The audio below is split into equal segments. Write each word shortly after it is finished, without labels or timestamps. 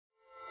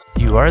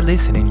You are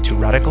listening to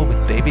Radical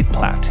with David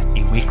Platt,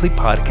 a weekly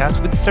podcast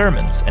with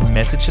sermons and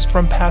messages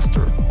from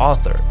pastor,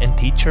 author, and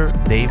teacher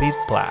David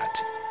Platt.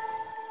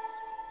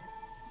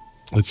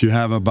 If you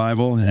have a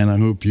Bible, and I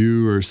hope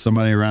you or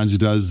somebody around you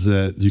does,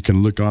 that you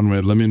can look on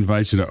with, let me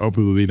invite you to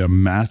open with me to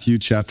Matthew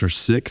chapter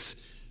 6.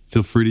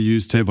 Feel free to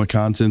use table of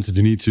contents if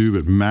you need to,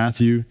 but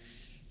Matthew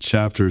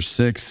chapter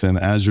 6. And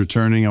as you're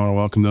turning, I want to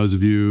welcome those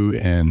of you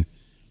in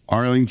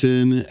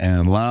Arlington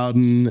and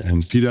Loudon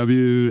and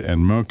PW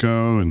and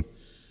Moco and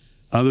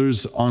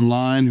others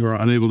online who are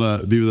unable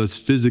to be with us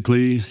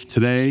physically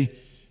today,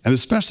 and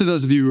especially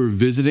those of you who are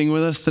visiting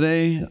with us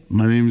today.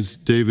 My name is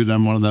David.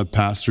 I'm one of the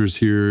pastors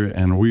here,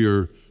 and we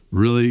are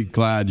really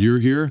glad you're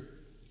here.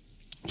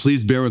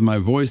 Please bear with my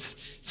voice.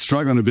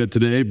 Struggling a bit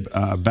today.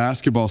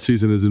 Basketball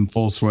season is in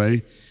full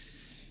sway,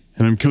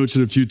 and I'm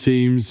coaching a few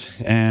teams,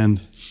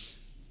 and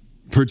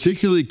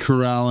particularly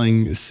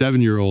corralling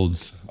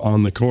 7-year-olds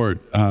on the court.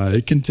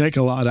 It can take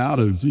a lot out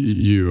of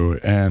you,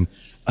 and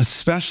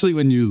especially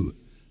when you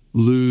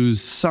lose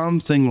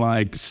something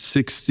like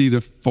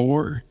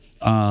 60-4.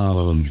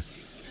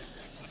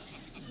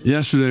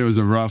 Yesterday was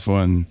a rough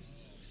one.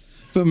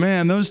 But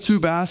man, those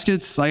two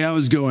baskets, I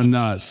was going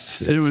nuts.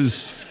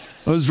 Those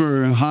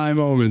were high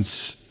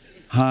moments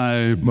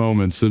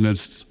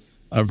amidst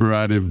a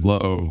variety of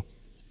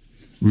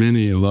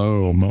many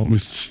low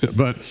moments.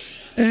 But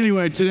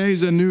anyway,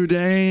 today's a new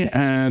day,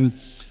 and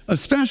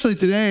especially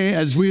today,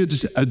 as we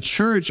as a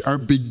church are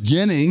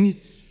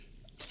beginning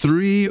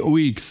 3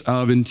 weeks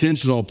of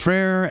intentional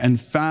prayer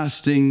and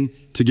fasting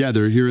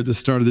together here at the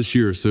start of this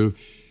year. So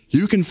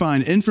you can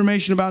find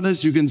information about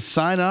this. You can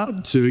sign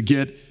up to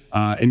get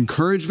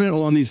encouragement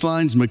along these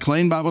lines,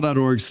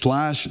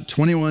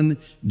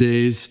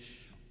 mcleanbible.org/21days.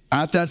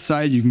 At that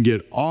site, you can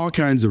get all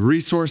kinds of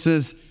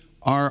resources.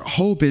 Our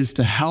hope is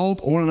to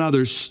help one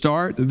another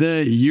start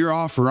the year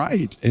off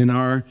right in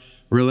our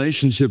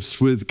relationships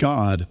with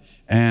God.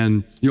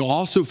 And you'll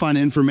also find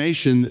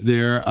information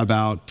there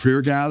about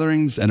prayer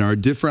gatherings and our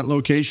different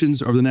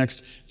locations over the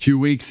next few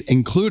weeks,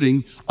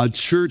 including a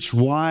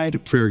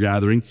church-wide prayer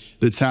gathering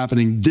that's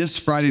happening this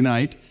Friday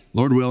night,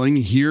 Lord willing,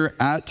 here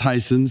at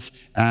Tyson's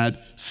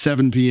at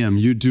 7 p.m.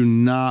 You do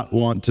not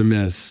want to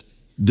miss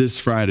this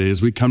Friday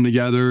as we come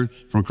together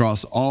from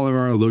across all of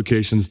our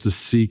locations to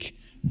seek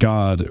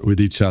God with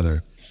each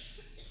other.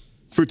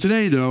 For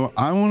today, though,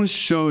 I want to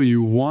show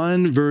you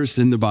one verse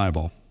in the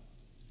Bible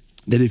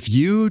that if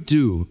you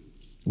do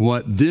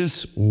what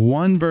this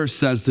one verse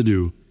says to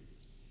do,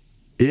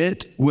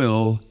 it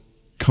will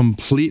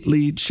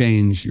completely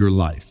change your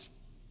life.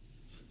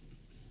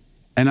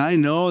 And I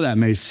know that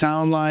may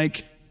sound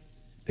like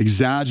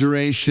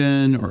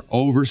exaggeration or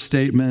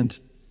overstatement,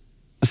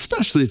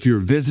 especially if you're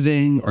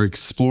visiting or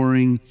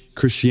exploring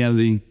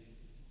Christianity.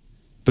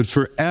 But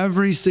for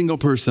every single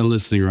person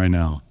listening right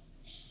now,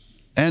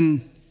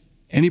 and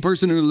any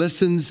person who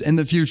listens in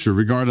the future,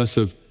 regardless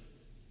of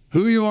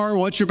who you are,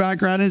 what your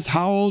background is,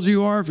 how old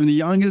you are, from the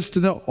youngest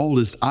to the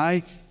oldest,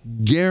 I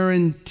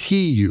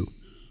guarantee you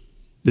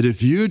that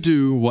if you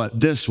do what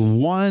this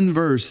one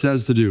verse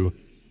says to do,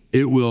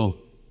 it will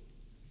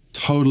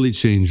totally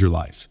change your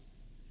life.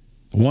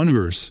 One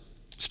verse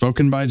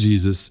spoken by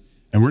Jesus,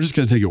 and we're just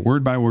going to take it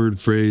word by word,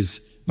 phrase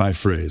by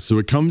phrase. So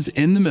it comes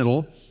in the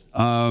middle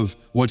of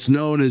what's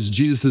known as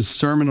Jesus'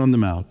 Sermon on the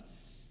Mount.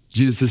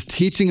 Jesus is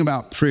teaching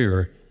about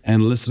prayer,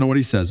 and listen to what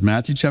he says.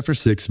 Matthew chapter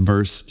 6,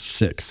 verse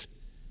 6.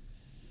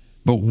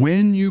 But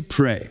when you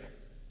pray,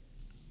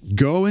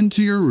 go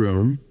into your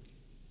room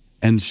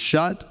and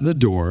shut the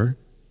door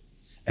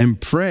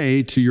and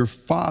pray to your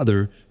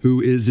Father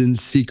who is in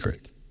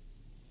secret.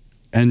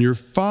 And your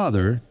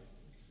Father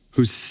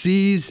who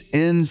sees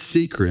in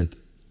secret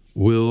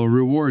will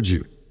reward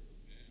you.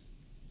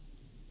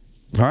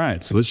 All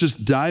right, so let's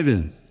just dive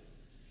in.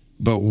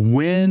 But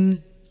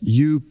when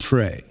you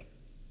pray,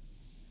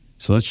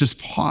 so let's just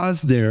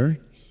pause there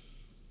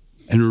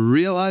and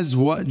realize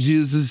what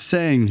Jesus is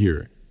saying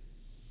here.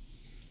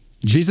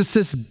 Jesus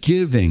is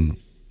giving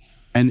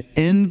an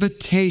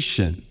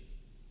invitation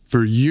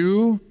for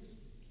you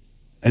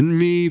and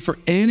me, for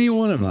any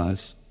one of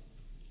us,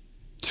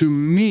 to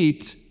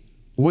meet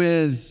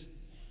with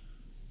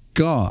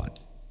God,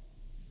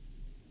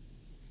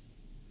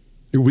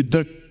 with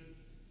the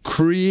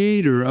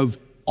creator of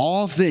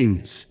all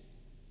things,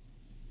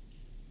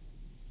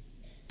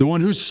 the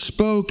one who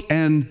spoke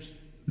and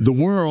the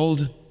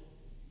world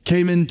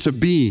came into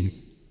being,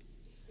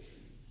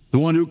 the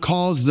one who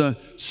calls the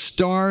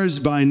stars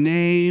by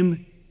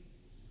name,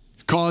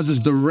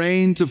 causes the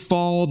rain to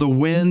fall, the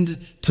wind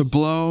to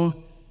blow,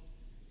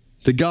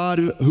 the God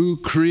who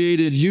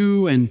created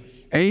you and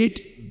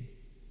 8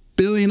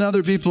 billion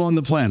other people on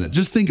the planet.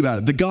 Just think about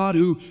it. The God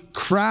who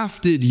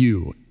crafted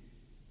you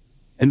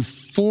and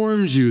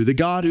forms you, the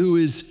God who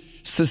is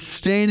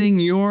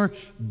sustaining your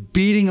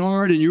beating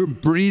heart and your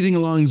breathing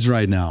lungs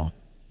right now,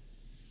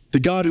 the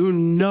God who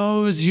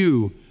knows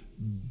you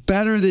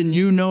better than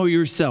you know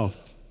yourself,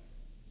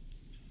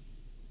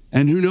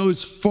 and who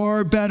knows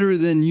far better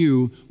than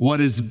you what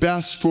is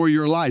best for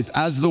your life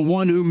as the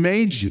one who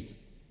made you.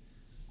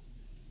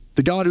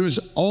 the God who's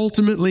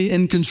ultimately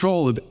in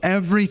control of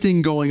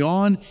everything going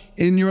on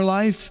in your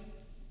life,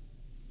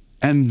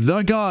 and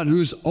the God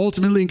who's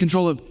ultimately in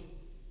control of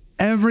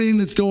everything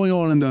that's going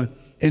on in the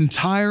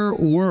entire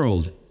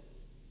world.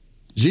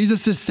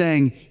 Jesus is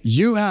saying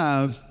you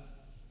have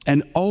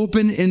an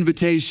open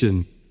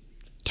invitation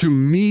to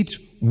meet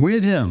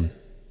with him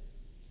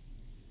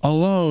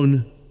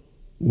alone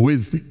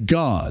with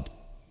God.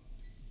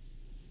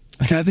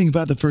 I think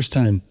about the first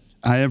time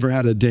I ever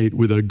had a date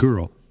with a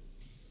girl.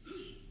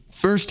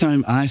 First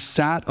time I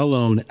sat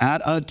alone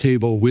at a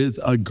table with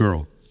a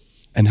girl,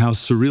 and how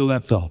surreal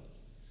that felt.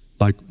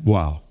 Like,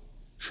 wow,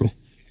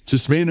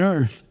 just me and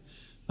her.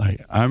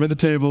 Like, I'm at the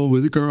table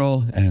with a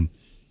girl, and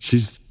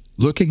she's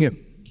looking at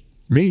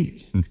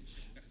me, and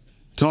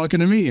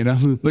talking to me, and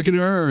I'm looking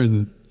at her,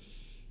 and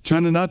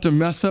trying to not to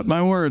mess up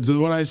my words with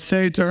what I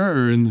say to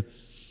her, and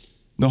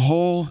the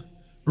whole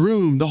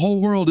room, the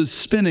whole world is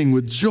spinning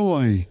with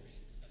joy.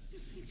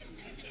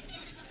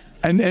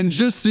 And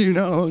just so you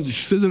know,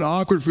 this isn't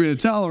awkward for me to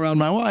tell around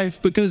my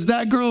wife, because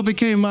that girl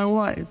became my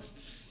wife.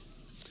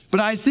 But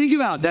I think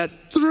about that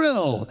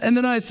thrill, and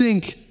then I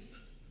think,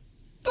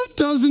 that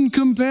doesn't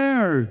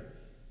compare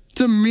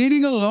to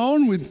meeting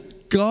alone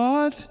with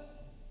God.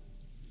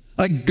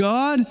 Like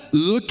God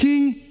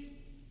looking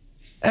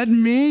at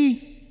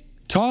me,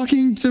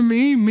 talking to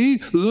me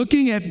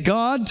looking at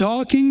God,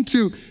 talking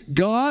to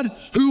God,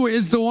 who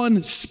is the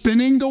one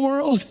spinning the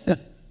world.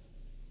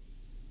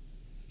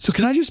 So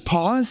can I just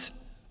pause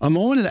a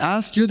moment and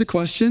ask you the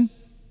question?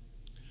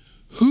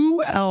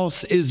 Who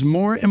else is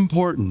more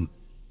important,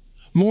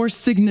 more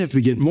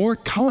significant, more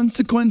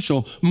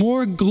consequential,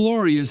 more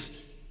glorious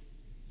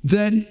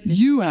that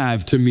you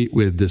have to meet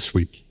with this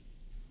week?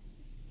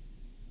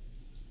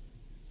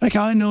 Like,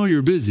 I know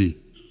you're busy.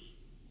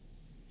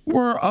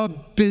 We're a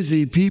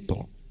busy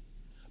people.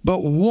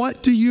 But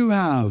what do you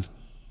have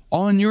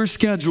on your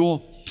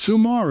schedule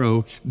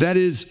tomorrow that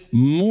is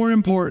more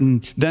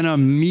important than a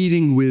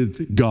meeting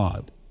with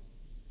God?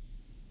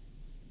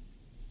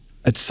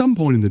 At some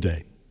point in the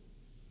day.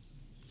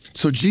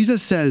 So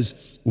Jesus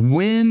says,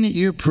 when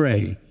you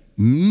pray,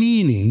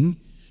 meaning,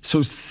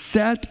 so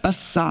set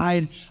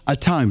aside a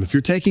time. If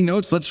you're taking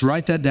notes, let's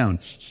write that down.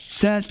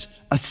 Set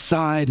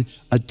aside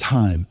a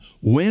time.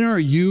 When are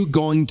you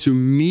going to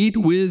meet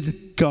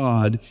with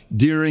God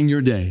during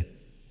your day?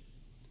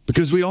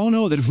 Because we all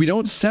know that if we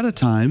don't set a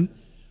time,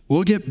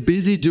 we'll get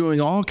busy doing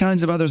all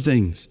kinds of other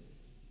things.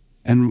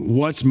 And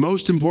what's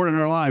most important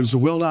in our lives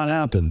will not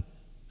happen.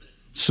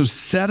 So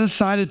set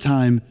aside a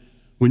time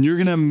when you're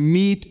going to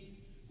meet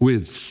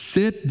with,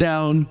 sit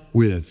down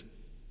with,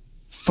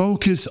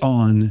 focus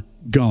on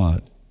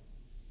God.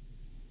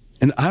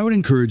 And I would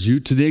encourage you,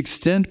 to the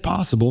extent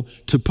possible,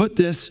 to put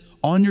this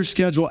on your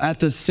schedule at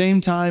the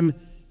same time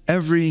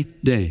every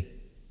day.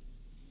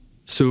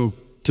 So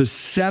to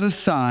set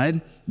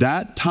aside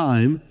that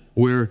time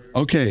where,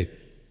 okay,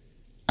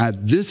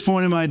 at this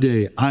point in my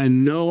day, I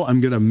know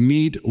I'm going to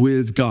meet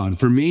with God.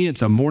 For me,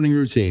 it's a morning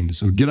routine.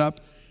 So get up,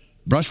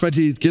 brush my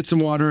teeth, get some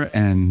water,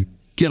 and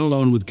get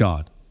alone with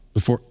God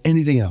before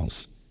anything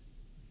else.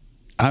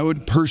 I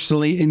would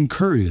personally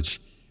encourage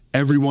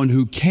everyone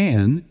who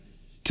can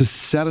to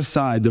set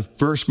aside the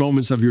first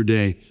moments of your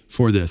day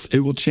for this. It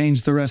will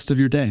change the rest of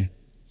your day.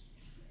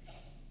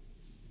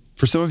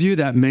 For some of you,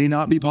 that may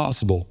not be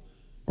possible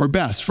or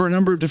best for a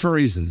number of different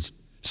reasons.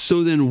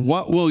 So then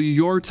what will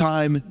your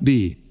time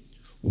be?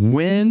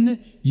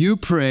 When you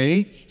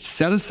pray,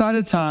 set aside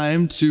a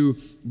time to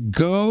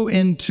go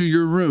into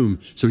your room.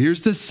 So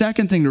here's the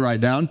second thing to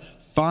write down.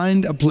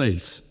 Find a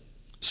place.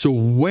 So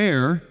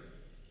where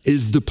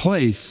is the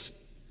place?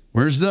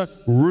 Where's the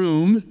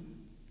room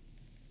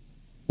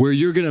where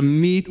you're going to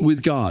meet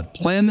with God?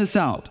 Plan this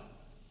out.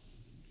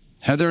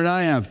 Heather and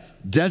I have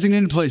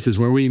designated places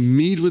where we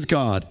meet with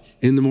God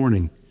in the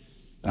morning.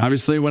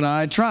 Obviously, when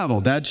I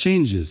travel, that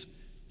changes.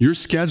 Your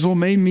schedule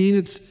may mean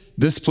it's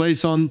this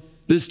place on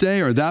this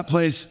day or that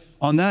place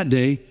on that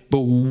day,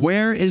 but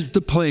where is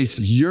the place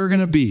you're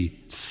going to be?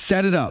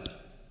 Set it up.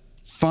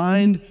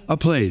 Find a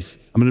place.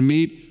 I'm going to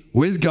meet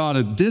with God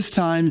at this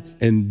time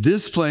in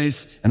this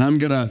place, and I'm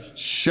going to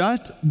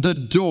shut the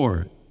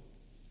door.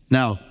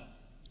 Now,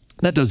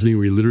 that doesn't mean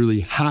we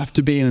literally have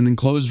to be in an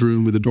enclosed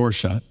room with the door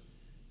shut.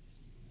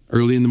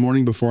 Early in the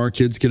morning before our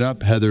kids get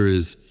up, Heather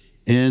is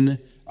in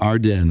our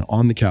den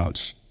on the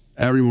couch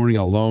every morning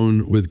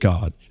alone with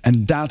God.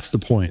 And that's the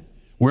point.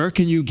 Where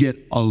can you get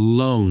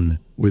alone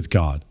with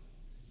God?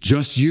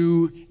 Just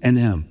you and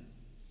him.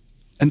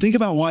 And think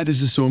about why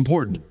this is so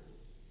important.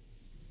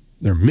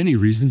 There are many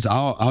reasons.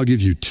 I'll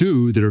give you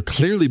two that are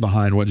clearly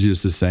behind what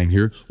Jesus is saying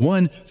here.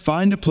 One,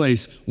 find a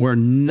place where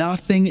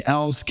nothing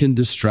else can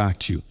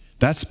distract you.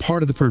 That's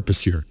part of the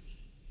purpose here.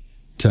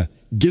 To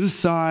get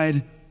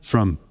aside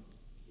from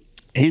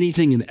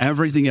anything and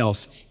everything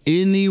else,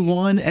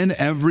 anyone and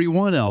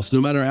everyone else,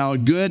 no matter how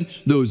good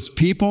those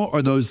people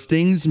or those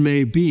things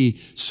may be,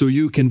 so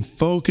you can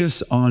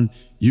focus on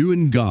you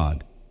and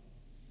God.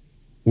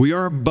 We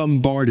are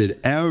bombarded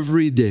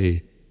every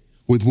day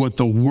with what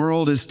the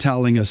world is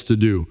telling us to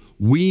do.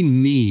 We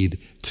need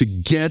to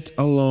get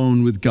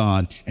alone with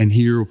God and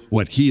hear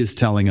what he is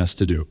telling us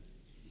to do.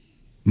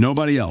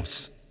 Nobody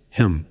else,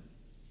 him.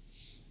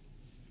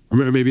 Or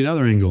maybe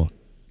another angle.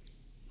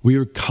 We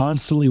are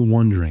constantly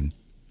wondering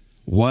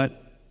what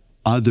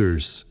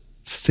others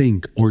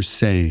think or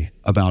say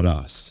about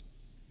us.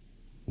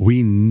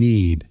 We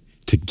need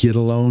to get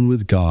alone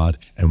with God,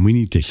 and we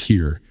need to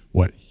hear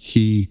what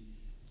he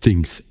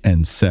thinks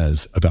and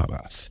says about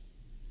us.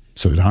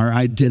 So that our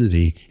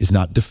identity is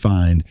not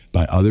defined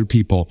by other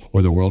people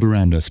or the world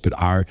around us, but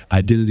our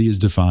identity is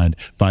defined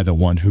by the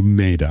one who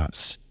made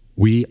us.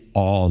 We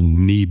all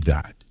need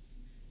that.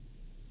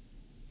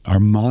 Our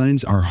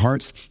minds, our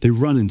hearts, they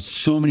run in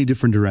so many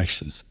different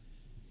directions.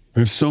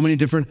 We have so many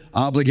different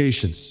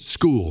obligations: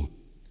 school,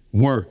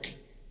 work,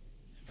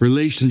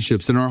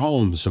 relationships in our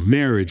homes, or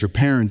marriage or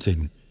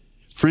parenting,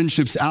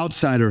 friendships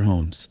outside our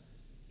homes,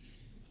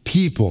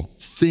 people,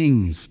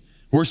 things.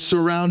 We're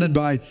surrounded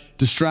by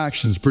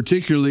distractions,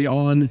 particularly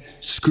on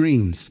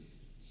screens.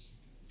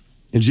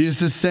 And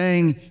Jesus is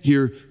saying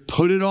here,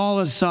 put it all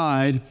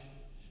aside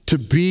to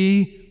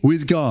be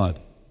with God.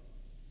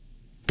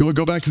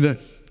 Go back to the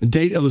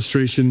date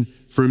illustration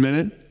for a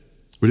minute.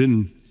 We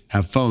didn't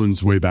have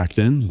phones way back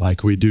then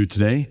like we do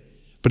today.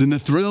 But in the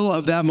thrill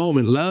of that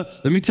moment,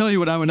 let me tell you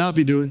what I would not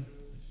be doing.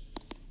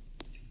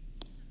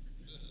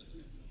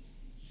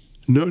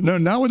 No,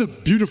 not with a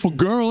beautiful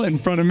girl in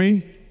front of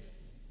me.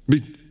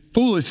 It'd be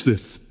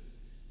foolishness.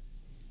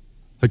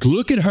 Like,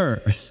 look at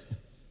her.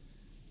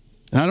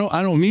 And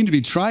I don't mean to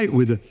be trite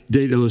with a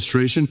date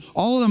illustration,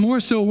 all the more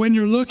so when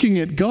you're looking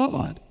at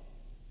God.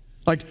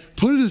 Like,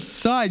 put it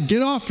aside,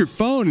 get off your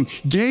phone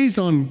and gaze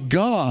on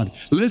God.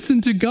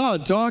 Listen to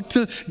God, talk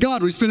to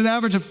God. We spend an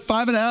average of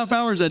 5.5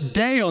 hours a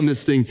day on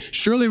this thing.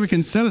 Surely we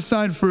can set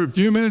aside for a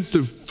few minutes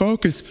to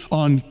focus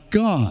on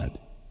God.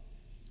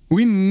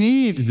 We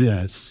need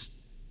this.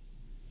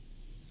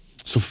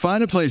 So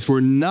find a place where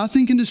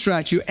nothing can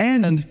distract you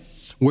and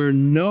where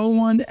no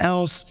one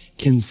else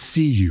can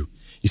see you.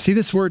 You see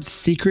this word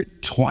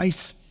secret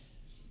twice?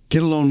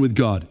 Get alone with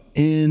God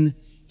in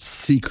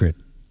secret,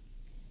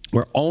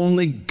 where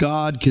only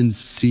God can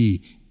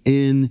see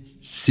in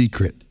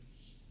secret.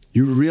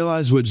 You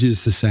realize what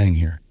Jesus is saying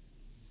here.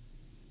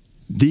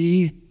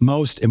 The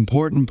most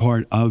important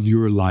part of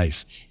your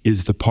life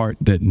is the part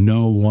that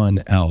no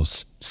one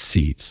else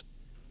sees.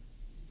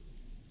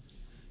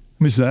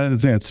 I think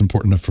that's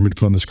important enough for me to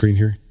put on the screen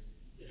here.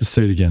 Let's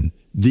say it again.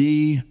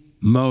 The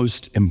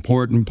most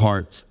important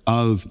part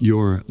of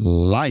your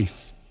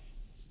life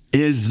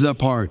is the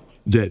part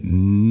that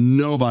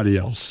nobody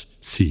else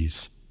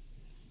sees.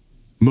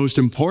 Most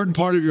important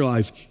part of your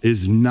life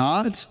is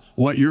not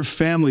what your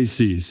family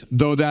sees,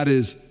 though that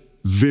is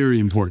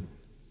very important.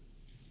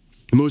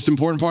 The most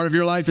important part of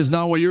your life is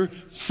not what your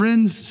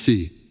friends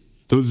see,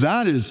 though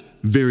that is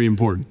very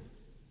important.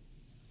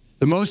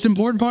 The most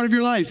important part of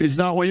your life is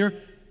not what your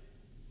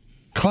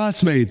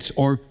classmates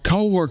or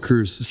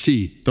coworkers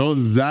see, though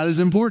that is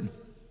important.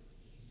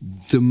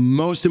 The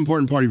most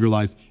important part of your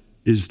life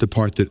is the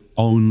part that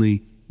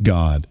only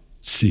God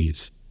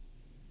sees.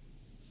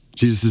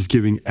 Jesus is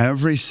giving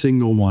every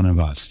single one of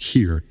us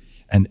here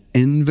an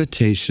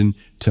invitation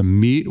to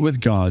meet with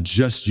God,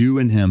 just you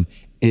and him,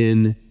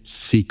 in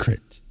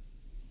secret.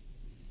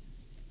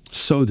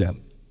 So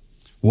then,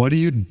 what do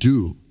you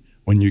do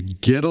when you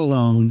get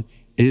alone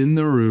in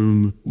the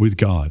room with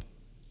God?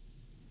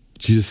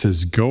 Jesus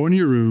says, go in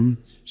your room,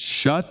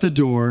 shut the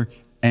door,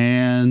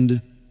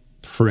 and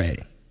pray.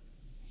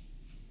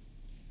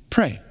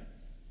 Pray.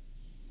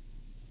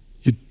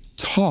 You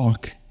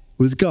talk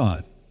with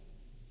God.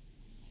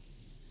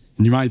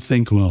 And you might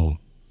think, well,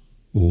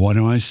 what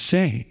do I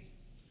say?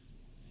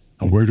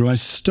 And where do I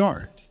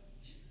start?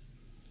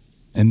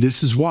 And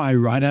this is why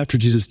right after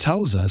Jesus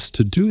tells us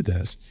to do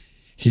this,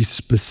 he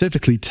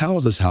specifically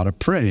tells us how to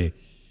pray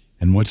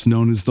in what's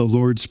known as the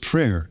Lord's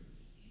Prayer.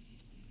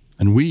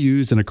 And we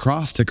use an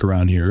acrostic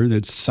around here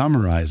that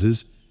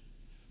summarizes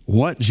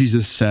what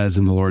Jesus says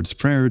in the Lord's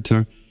Prayer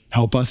to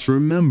help us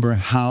remember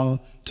how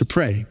to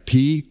pray.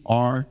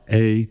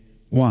 P-R-A-Y.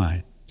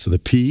 So the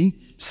P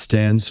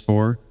stands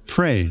for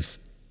praise.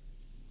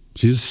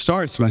 Jesus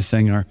starts by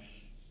saying,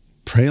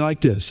 pray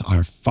like this: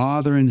 Our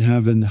Father in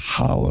heaven,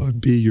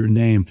 hallowed be your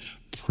name.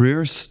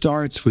 Prayer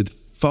starts with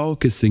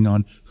focusing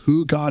on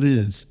who God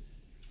is.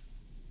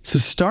 So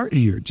start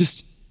here.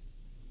 Just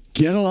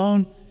get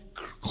alone,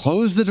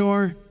 close the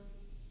door,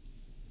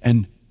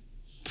 and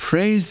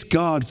praise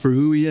God for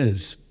who he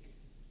is.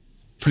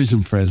 Praise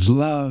him for his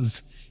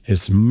love,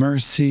 his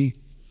mercy,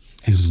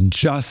 his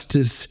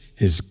justice,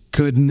 his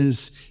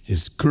goodness,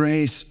 his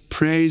grace.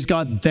 Praise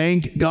God.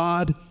 Thank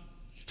God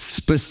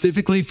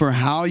specifically for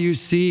how you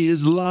see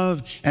his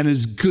love and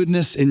his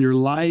goodness in your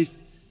life.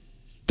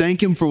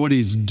 Thank him for what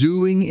he's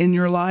doing in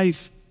your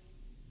life.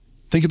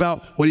 Think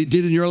about what he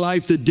did in your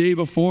life the day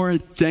before.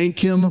 Thank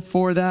him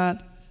for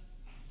that.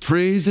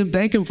 Praise him.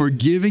 Thank him for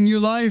giving you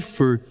life,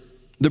 for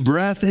the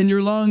breath in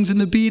your lungs and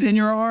the beat in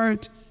your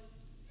heart.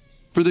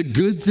 for the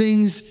good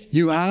things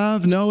you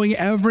have, knowing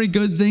every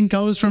good thing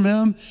comes from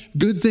him,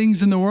 good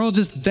things in the world.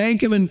 Just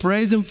thank him and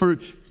praise him for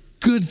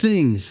good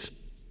things.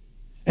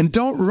 And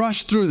don't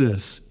rush through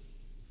this.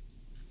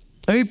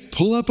 Maybe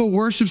pull up a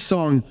worship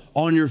song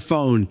on your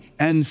phone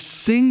and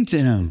sing to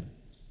him.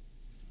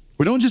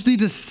 We don't just need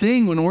to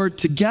sing when we're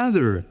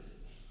together.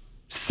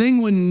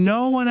 Sing when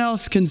no one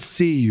else can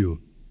see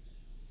you.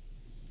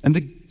 And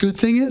the good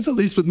thing is, at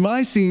least with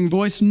my singing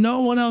voice,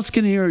 no one else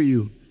can hear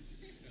you.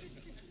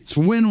 It's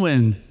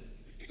win-win.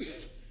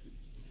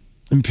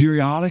 And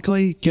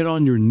periodically get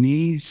on your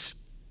knees,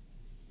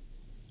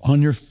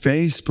 on your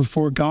face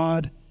before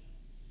God.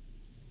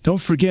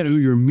 Don't forget who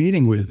you're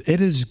meeting with.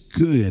 It is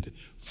good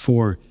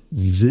for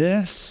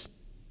this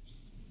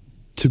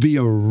to be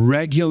a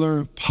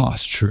regular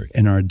posture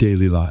in our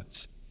daily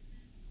lives.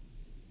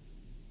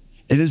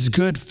 It is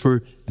good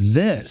for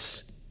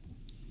this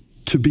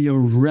to be a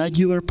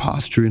regular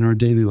posture in our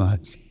daily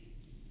lives.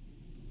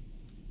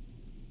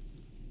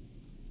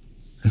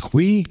 Like,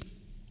 we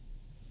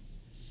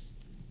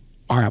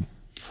are a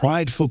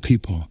prideful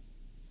people,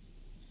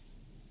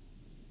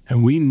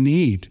 and we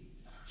need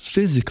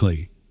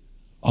physically,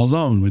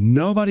 alone, with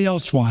nobody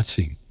else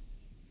watching,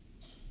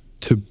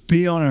 to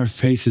be on our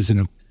faces in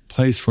a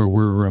place where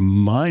we're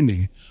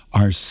reminding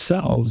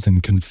ourselves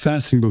and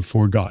confessing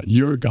before God,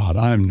 you're God,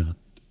 I'm not.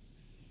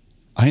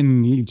 I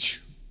need you.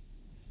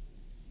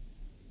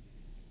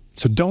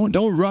 So don't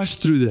rush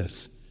through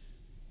this.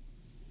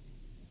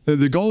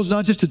 The goal is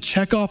not just to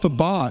check off a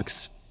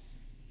box.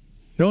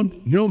 You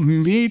don't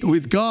meet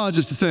with God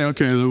just to say,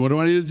 okay, what do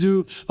I need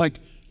to do?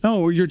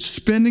 No, you're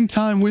spending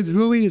time with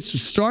who he is. So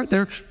start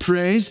there,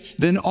 praise,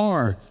 then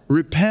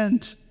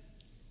repent.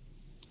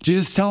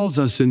 Jesus tells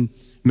us in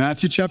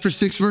Matthew chapter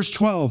 6, verse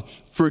 12,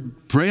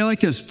 pray like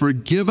this,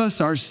 forgive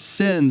us our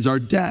sins, our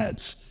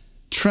debts,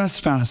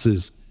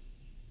 trespasses.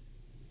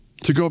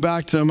 To go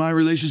back to my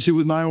relationship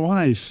with my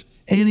wife,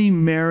 any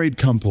married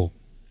couple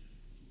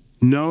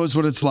knows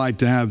what it's like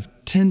to have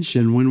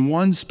tension when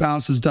one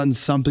spouse has done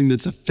something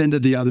that's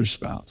offended the other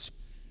spouse.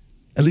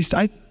 At least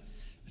I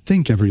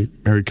think every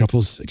married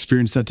couple's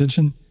experienced that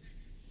tension.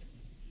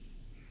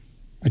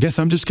 I guess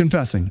I'm just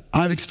confessing.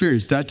 I've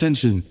experienced that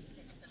tension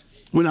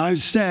when I've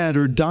said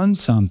or done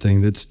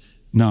something that's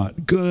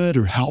not good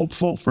or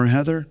helpful for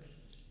Heather.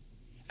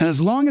 And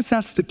as long as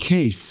that's the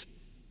case,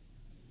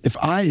 if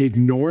I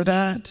ignore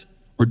that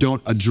or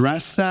don't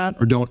address that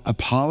or don't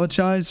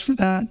apologize for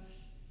that,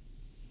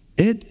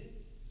 it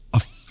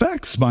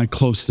affects my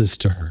closeness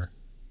to her.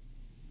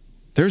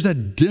 There's a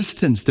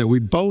distance that we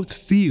both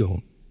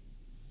feel.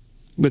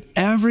 But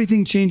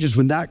everything changes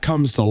when that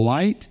comes to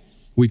light.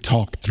 We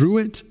talk through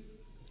it.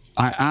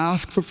 I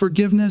ask for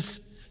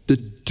forgiveness. The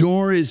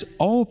door is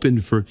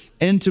open for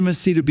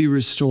intimacy to be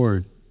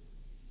restored.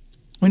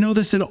 We know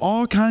this in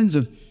all kinds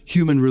of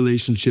human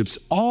relationships,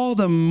 all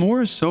the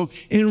more so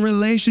in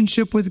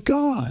relationship with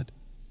God.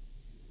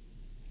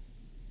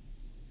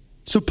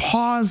 So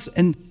pause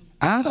and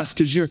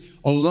ask as you're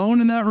alone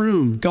in that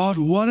room, God,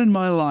 what in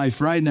my life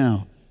right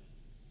now?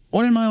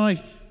 What in my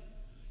life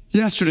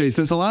yesterday,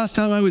 since the last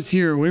time I was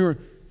here, we were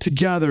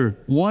together,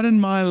 what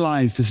in my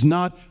life is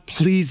not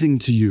pleasing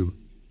to you,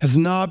 has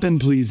not been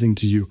pleasing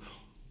to you?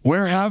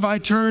 Where have I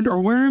turned,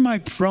 or where am I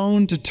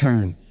prone to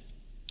turn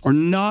or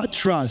not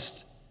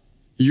trust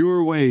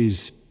your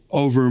ways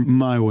over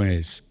my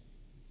ways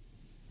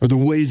or the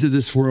ways of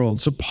this world?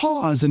 So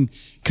pause and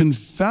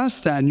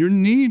confess that and your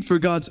need for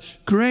God's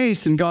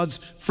grace and God's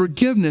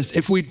forgiveness.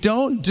 If we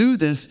don't do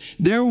this,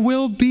 there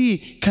will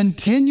be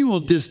continual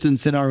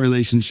distance in our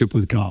relationship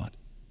with God.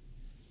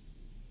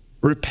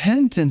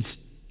 Repentance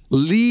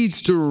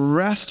leads to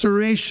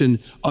restoration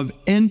of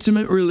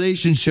intimate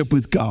relationship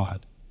with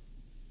God.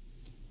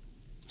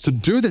 So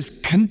do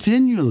this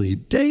continually,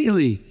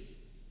 daily,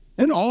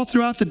 and all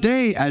throughout the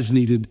day as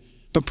needed,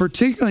 but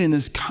particularly in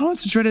this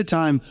concentrated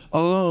time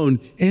alone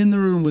in the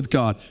room with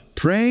God.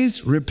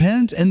 Praise,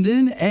 repent, and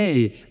then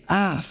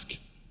ask.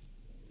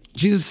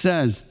 Jesus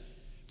says,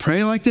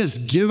 pray like this,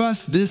 give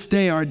us this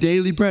day our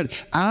daily bread.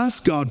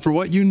 Ask God for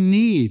what you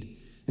need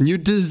and you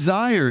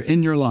desire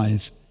in your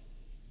life.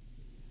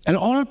 And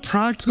on a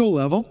practical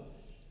level,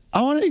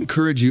 I want to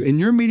encourage you in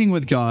your meeting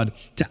with God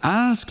to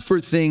ask for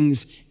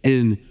things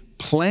in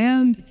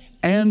planned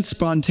and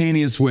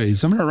spontaneous ways.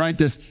 So I'm going to write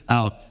this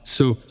out.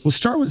 So we'll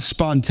start with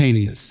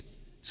spontaneous.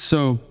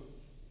 So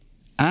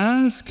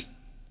ask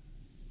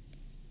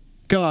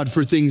God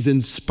for things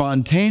in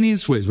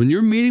spontaneous ways. When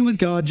you're meeting with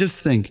God,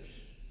 just think,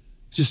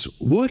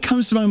 what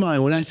comes to my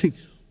mind when I think,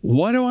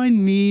 what do I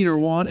need or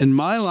want in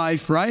my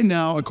life right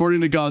now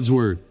according to God's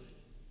word?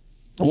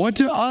 What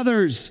do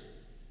others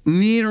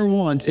need or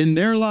want in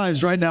their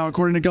lives right now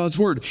according to God's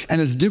word?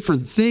 And as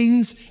different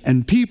things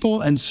and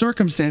people and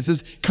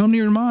circumstances come to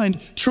your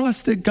mind,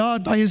 trust that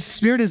God by his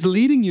Spirit is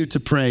leading you to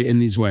pray in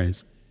these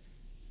ways.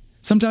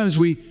 Sometimes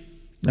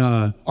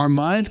our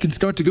minds can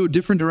start to go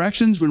different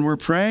directions when we're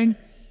praying.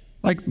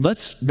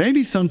 Let's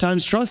maybe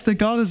sometimes trust that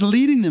God is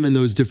leading them in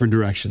those different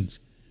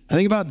directions. I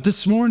think about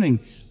this morning,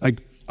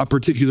 a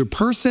particular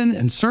person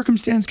and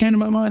circumstance came to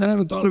my mind that I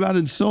haven't thought about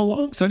in so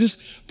long. So I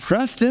just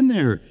pressed in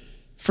there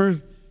for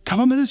a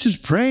couple minutes,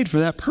 just prayed for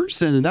that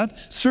person and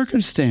that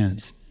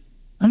circumstance.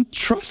 I'm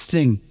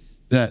trusting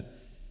that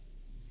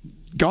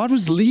God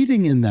was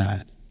leading in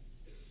that.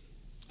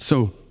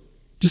 So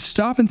just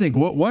stop and think,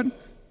 what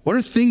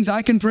are things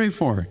I can pray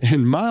for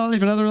in my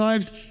life and other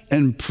lives,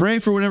 and pray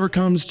for whatever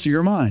comes to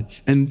your mind.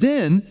 And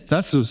then, so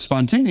that's so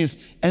spontaneous,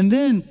 and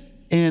then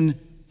in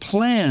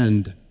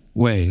planned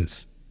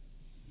ways.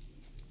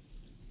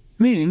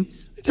 Meaning,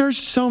 there are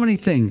so many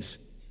things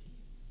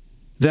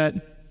that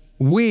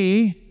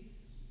we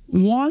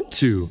want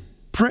to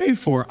pray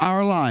for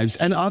our lives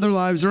and other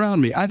lives around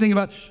me. I think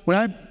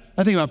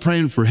about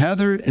praying for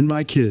Heather and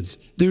my kids.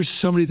 There's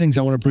so many things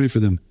I want to pray for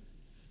them.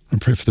 I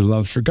want to pray for their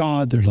love for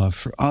God, their love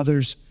for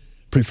others.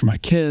 Pray for my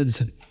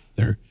kids,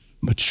 their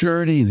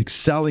maturity and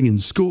excelling in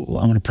school.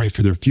 I want to pray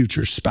for their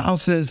future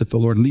spouses, if the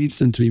Lord leads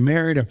them to be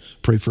married. I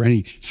pray for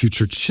any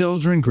future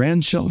children,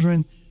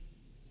 grandchildren.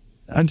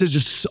 And there's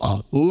just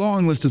a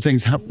long list of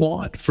things I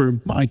want for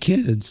my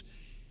kids.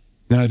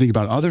 Then I think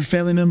about other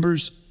family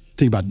members,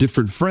 think about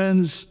different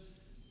friends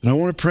that I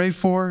want to pray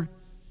for.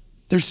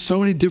 There's so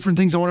many different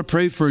things I want to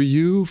pray for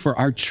you, for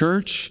our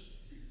church.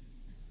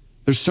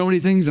 There's so many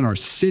things in our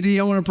city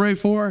I want to pray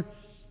for,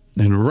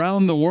 and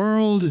around the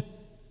world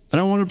that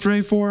I want to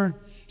pray for.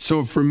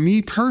 So for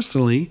me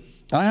personally,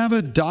 I have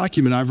a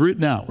document I've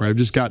written out where I've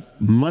just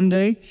got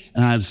Monday,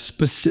 and I have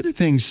specific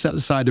things set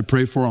aside to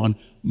pray for on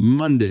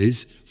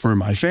Mondays for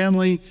my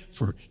family,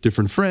 for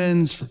different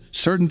friends, for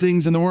certain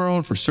things in the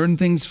world, for certain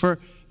things for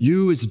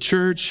you as a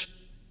church.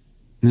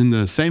 And then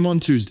the same on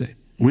Tuesday,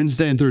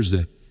 Wednesday, and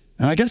Thursday.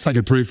 And I guess I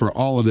could pray for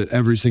all of it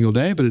every single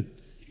day, but it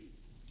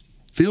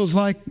feels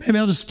like maybe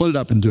I'll just split it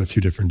up into a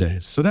few different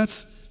days. So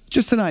that's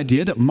just an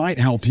idea that might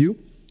help you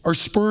or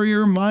spur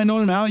your mind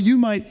on how you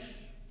might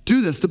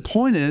do this. The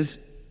point is,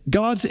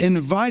 God's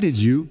invited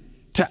you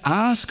to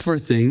ask for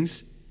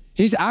things.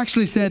 He's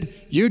actually said,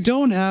 you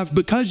don't have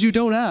because you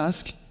don't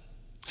ask.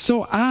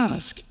 So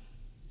ask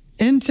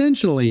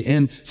intentionally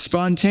in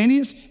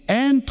spontaneous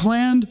and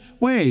planned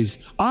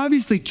ways.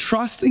 Obviously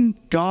trusting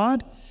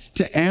God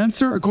to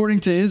answer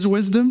according to his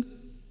wisdom,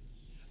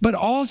 but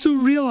also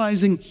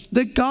realizing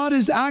that God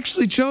has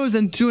actually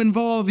chosen to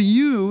involve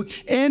you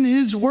in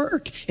his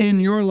work in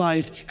your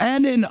life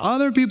and in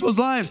other people's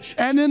lives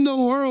and in the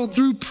world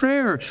through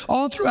prayer.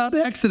 All throughout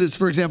Exodus,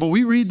 for example,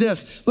 we read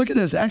this. Look at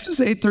this, Exodus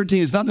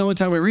 8:13. It's not the only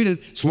time we read it.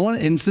 It's one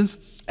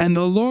instance. And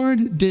the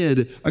Lord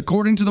did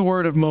according to the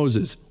word of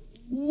Moses.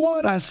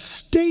 What a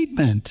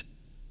statement.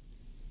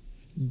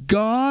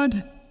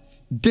 God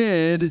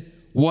did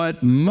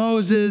what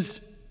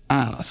Moses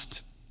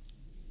asked.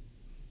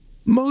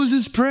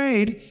 Moses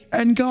prayed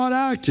and God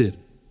acted.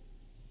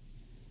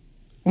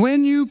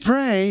 When you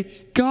pray,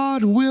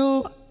 God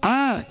will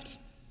act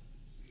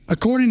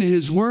according to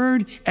his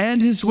word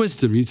and his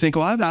wisdom. You think,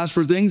 well, I've asked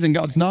for things and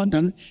God's not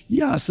done it.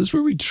 Yes, this is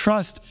where we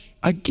trust.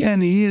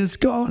 Again, he is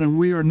God and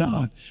we are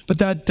not. But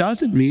that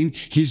doesn't mean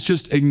he's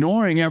just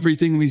ignoring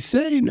everything we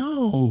say.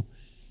 No,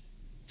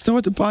 it's not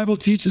what the Bible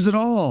teaches at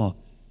all.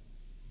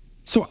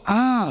 So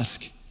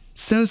ask,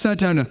 set aside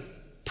time to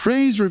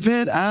praise,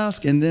 repent,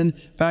 ask, and then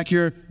back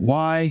here,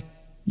 why?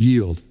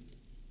 Yield.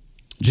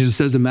 Jesus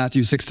says in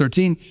Matthew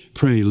 6:13,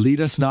 pray,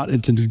 lead us not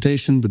into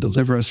temptation, but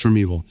deliver us from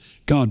evil.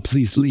 God,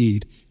 please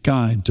lead,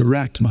 guide,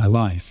 direct my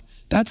life.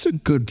 That's a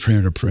good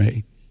prayer to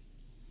pray.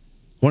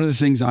 One of the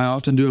things I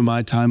often do in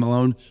my time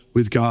alone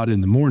with God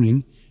in the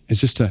morning is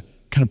just to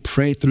kind of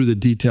pray through the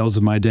details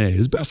of my day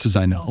as best as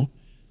I know,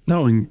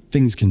 knowing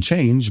things can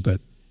change,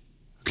 but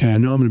okay, I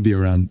know I'm going to be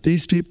around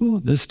these people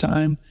at this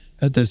time,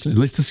 at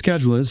least the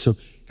schedule is. So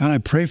God, I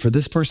pray for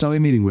this person I'll be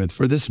meeting with,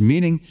 for this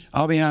meeting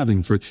I'll be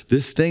having, for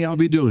this thing I'll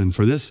be doing,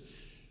 for this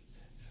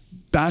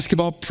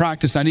basketball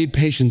practice I need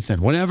patience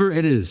in, whatever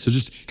it is. So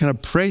just kind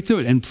of pray through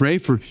it and pray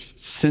for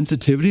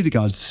sensitivity to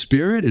God's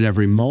Spirit at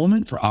every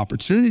moment, for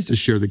opportunities to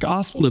share the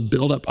gospel, to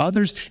build up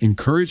others,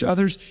 encourage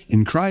others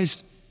in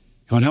Christ.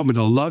 God, help me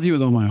to love you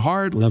with all my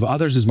heart, love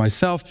others as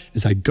myself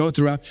as I go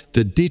throughout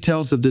the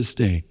details of this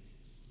day.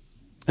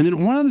 And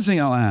then one other thing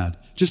I'll add,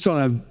 just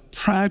on a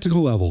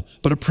practical level,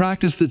 but a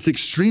practice that's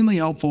extremely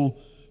helpful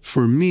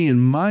for me in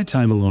my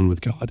time alone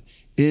with God,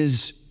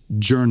 is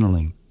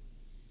journaling.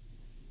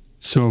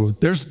 So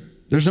there's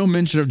no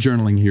mention of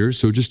journaling here.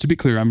 So just to be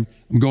clear, I'm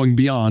going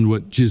beyond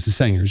what Jesus is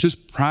saying here. It's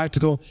just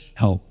practical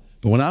help.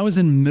 But when I was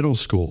in middle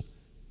school,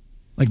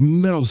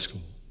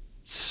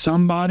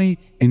 somebody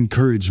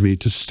encouraged me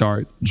to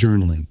start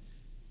journaling.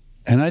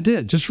 And I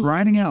did, just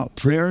writing out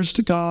prayers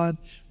to God,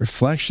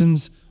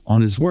 reflections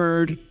on his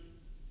word,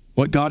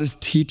 what God is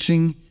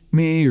teaching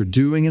me or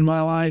doing in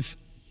my life.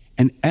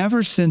 And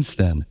ever since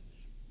then,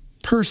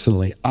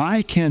 personally,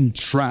 I can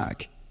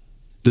track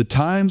the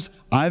times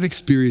I've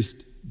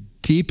experienced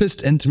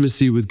deepest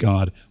intimacy with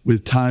God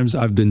with times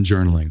I've been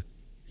journaling.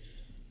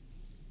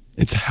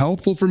 It's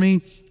helpful for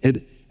me.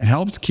 It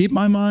helps keep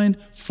my mind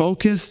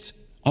focused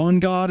on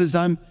God as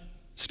I'm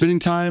spending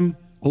time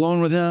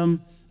alone with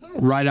him. I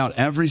don't write out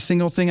every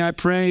single thing I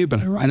pray, but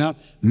I write out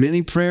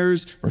many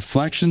prayers,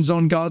 reflections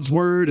on God's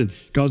word and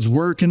God's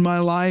work in my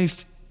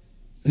life.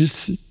 I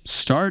just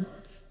start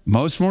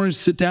most mornings,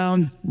 sit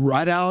down,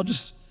 write out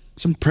just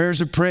some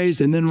prayers of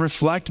praise, and then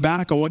reflect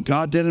back on what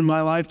God did in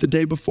my life the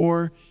day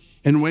before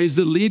in ways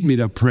that lead me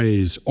to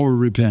praise or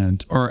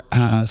repent or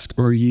ask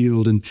or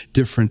yield in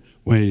different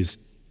ways.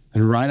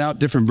 And write out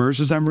different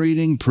verses I'm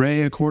reading,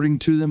 pray according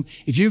to them.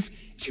 If you've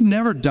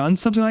never done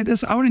something like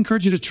this, I would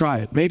encourage you to try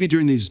it. Maybe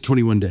during these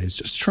 21 days,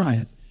 just try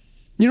it.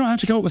 You don't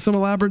have to come up with some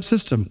elaborate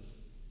system.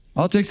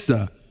 All it takes is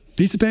a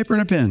piece of paper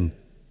and a pen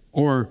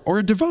or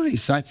a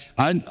device.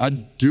 I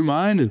do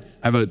mine, and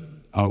I have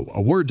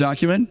a Word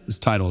document. It's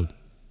titled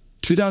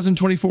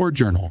 2024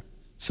 Journal.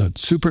 So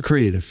it's super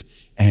creative.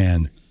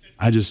 And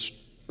I just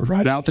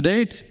write out the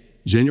date,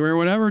 January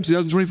whatever,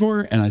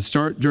 2024, and I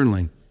start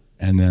journaling.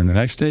 And then the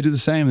next day do the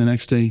same, the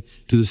next day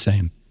do the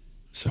same.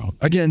 So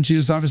again,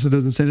 Jesus obviously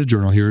doesn't say to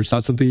journal here. It's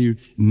not something you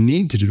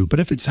need to do. But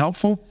if it's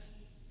helpful,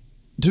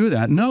 do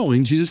that,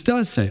 knowing Jesus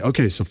does say,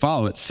 okay, so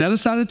follow it. Set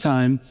aside a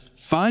time,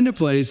 find a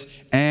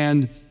place,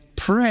 and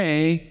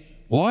pray,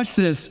 watch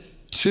this,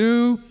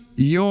 to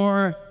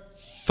your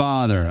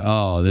Father.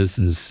 Oh, this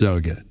is so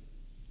good.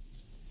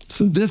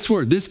 So this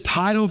word, this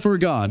title for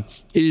God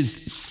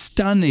is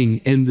stunning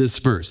in this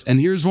verse. And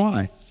here's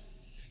why.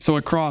 So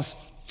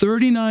across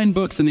 39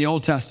 books in the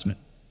Old Testament,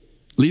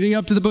 leading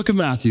up to the book of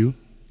Matthew,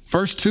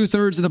 first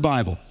 2/3 of the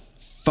Bible,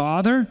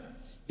 Father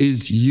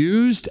is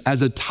used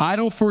as a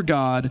title for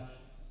God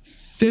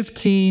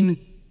 15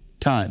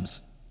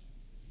 times.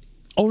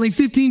 Only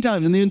 15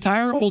 times in the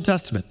entire Old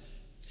Testament.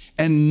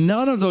 And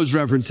none of those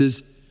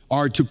references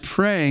are to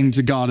praying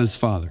to God as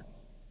Father.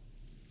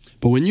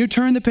 But when you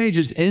turn the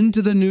pages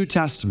into the New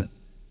Testament,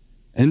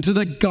 into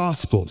the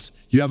Gospels,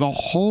 you have a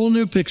whole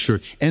new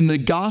picture. In the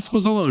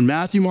Gospels alone,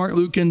 Matthew, Mark,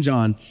 Luke, and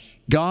John,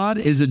 God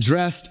is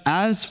addressed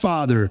as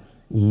Father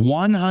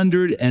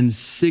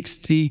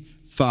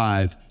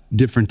 165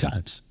 different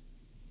times.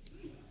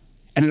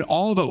 And in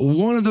all but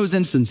one of those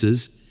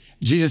instances,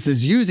 Jesus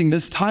is using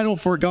this title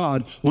for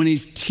God when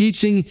he's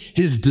teaching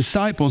his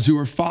disciples who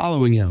are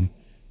following him.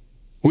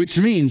 Which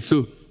means,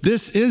 so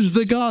this is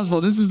the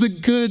gospel. This is the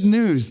good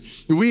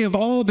news. We have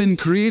all been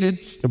created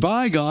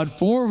by God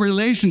for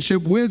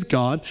relationship with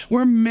God.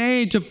 We're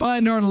made to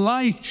find our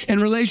life in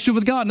relationship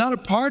with God, not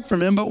apart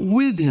from him, but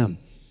with him.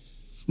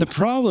 The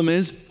problem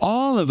is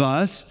all of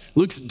us,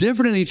 looks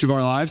different in each of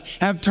our lives,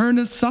 have turned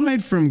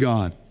aside from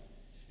God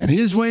and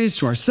his ways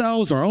to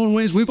ourselves, our own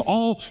ways. We've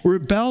all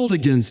rebelled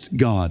against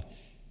God.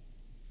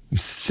 We've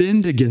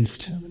sinned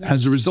against him.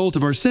 As a result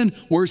of our sin,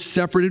 we're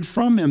separated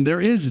from him. There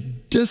is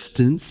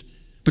distance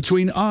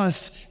between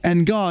us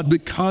and God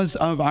because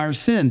of our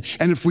sin.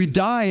 And if we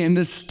die in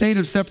this state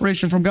of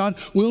separation from God,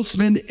 we'll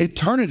spend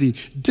eternity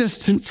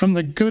distant from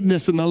the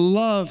goodness and the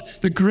love,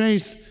 the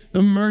grace,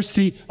 the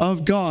mercy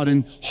of God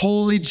and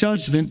holy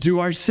judgment to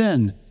our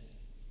sin.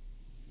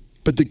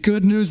 But the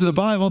good news of the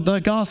Bible, the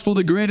gospel,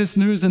 the greatest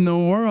news in the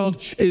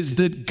world is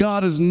that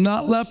God has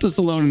not left us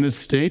alone in this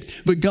state,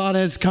 but God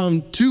has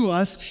come to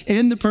us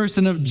in the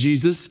person of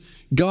Jesus,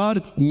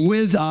 God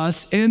with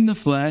us in the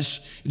flesh.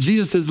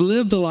 Jesus has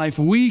lived the life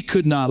we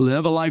could not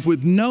live, a life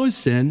with no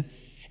sin.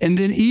 And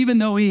then even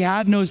though he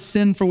had no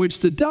sin for which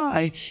to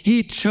die,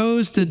 he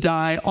chose to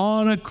die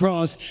on a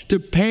cross to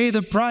pay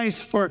the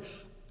price for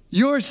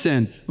your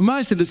sin,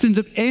 my sin, the sins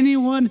of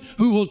anyone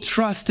who will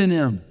trust in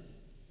him.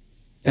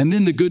 And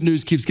then the good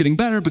news keeps getting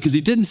better because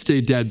he didn't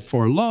stay dead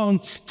for long.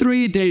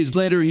 3 days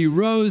later, he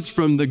rose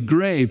from the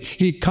grave.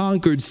 He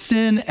conquered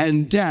sin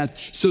and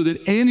death so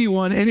that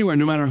anyone, anywhere,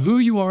 no matter who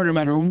you are, no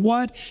matter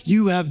what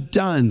you have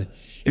done,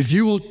 if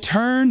you will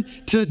turn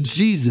to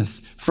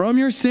Jesus from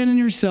your sin and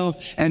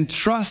yourself and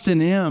trust in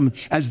him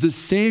as the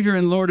Savior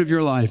and Lord of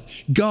your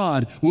life,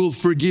 God will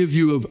forgive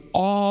you of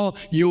all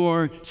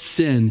your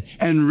sin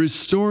and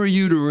restore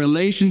you to a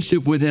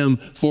relationship with him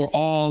for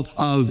all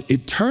of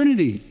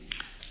eternity.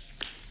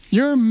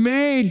 You're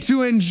made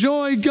to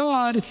enjoy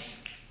God,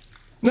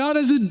 not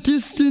as a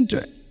distant,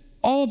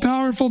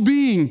 all-powerful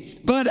being,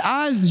 but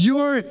as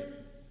your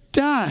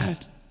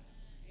dad,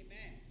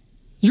 amen,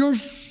 your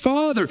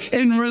father,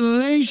 in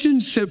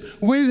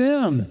relationship with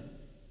him.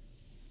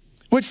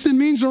 Which then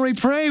means when we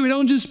pray, we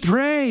don't just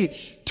pray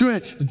to a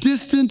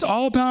distant,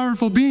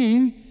 all-powerful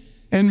being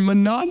and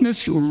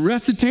monotonous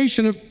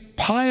recitation of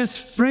pious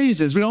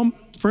phrases. We don't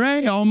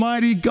pray,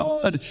 Almighty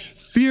God,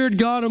 feared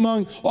God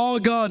among all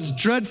gods,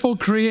 dreadful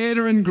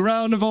creator and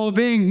ground of all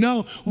being.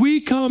 No, we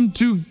come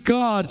to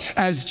God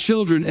as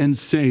children and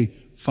say,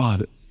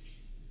 Father.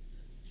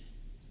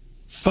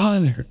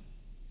 Father.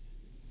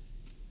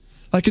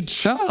 Like a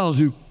child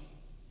who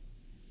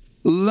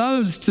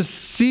loves to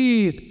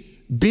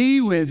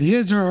be with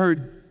his or her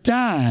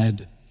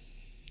dad.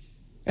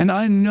 And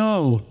I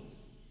know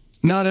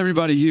not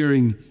everybody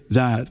hearing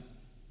that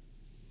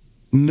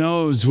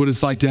knows what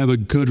it's like to have a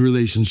good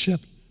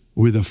relationship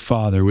with a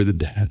father, with a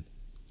dad.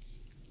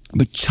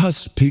 But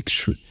just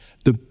picture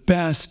the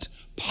best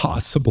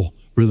possible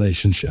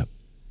relationship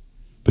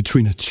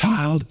between a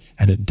child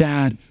and a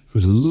dad who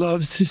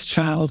loves his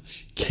child,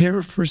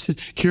 cares for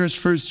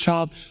his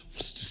child,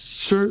 wants to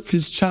serve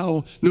his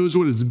child, knows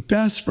what is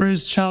best for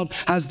his child,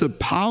 has the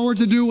power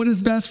to do what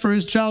is best for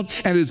his child,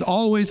 and is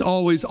always,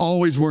 always,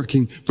 always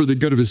working for the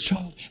good of his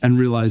child, and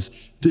realize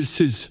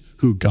this is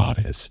who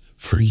God is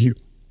for you.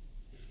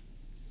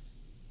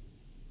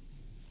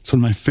 It's one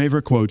of my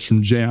favorite quotes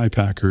from J.I.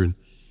 Packer,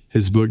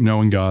 his book,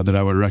 Knowing God, that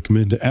I would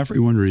recommend to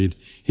everyone read.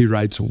 He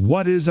writes,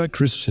 "What is a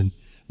Christian?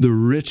 The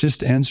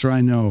richest answer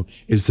I know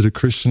is that a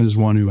Christian is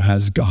one who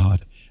has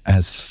God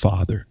as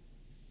Father."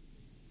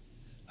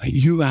 Like,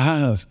 you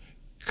have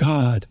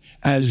God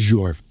as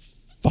your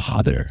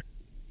Father.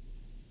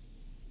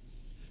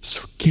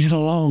 So get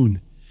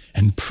alone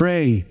and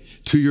pray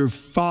to your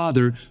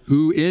Father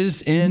who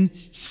is in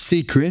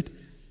secret.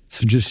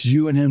 So just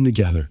you and him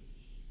together.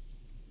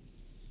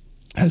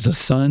 As a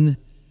son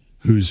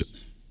whose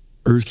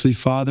earthly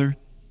father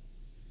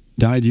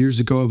died years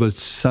ago of a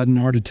sudden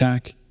heart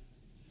attack,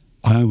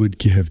 I would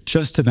give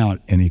just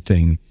about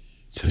anything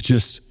to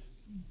just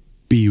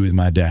be with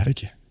my dad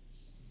again.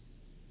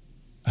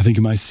 I think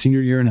of my senior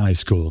year in high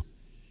school,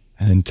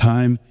 and in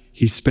time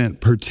he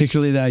spent,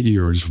 particularly that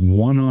year, just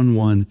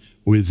one-on-one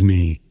with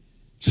me,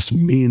 just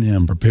me and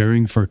him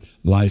preparing for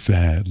life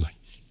ahead. Like,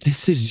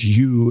 this is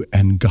you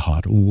and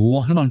God,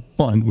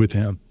 one-on-one with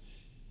him.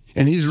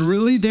 And he's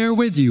really there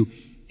with you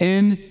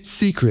in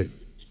secret.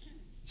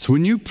 So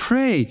when you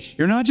pray,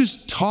 you're not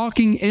just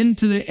talking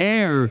into the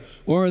air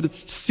or the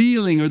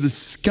ceiling or the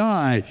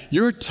sky.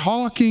 You're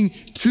talking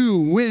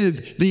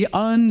with the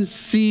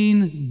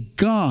unseen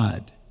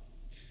God.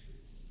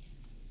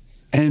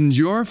 And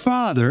your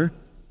Father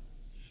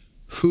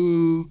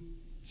who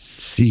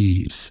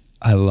sees.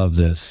 I love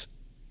this.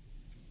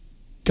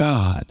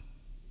 God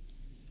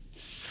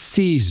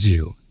sees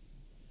you.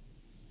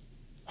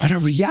 What a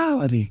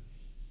reality.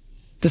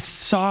 The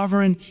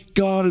sovereign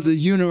God of the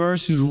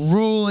universe who's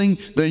ruling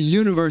the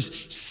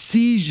universe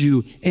sees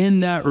you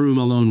in that room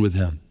alone with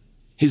him.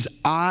 His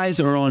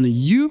eyes are on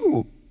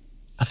you.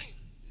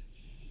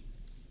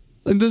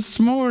 And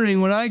this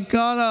morning when I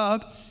got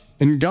up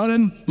and got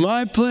in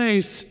my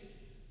place,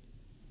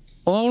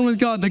 alone with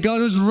God, the God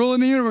who's ruling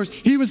the universe,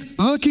 he was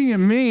looking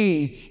at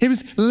me. He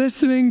was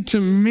listening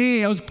to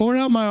me. I was pouring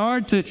out my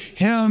heart to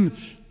him,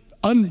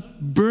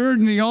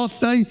 unburdening all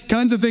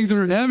kinds of things that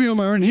were heavy on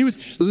my heart. And he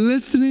was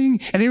listening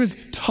and he was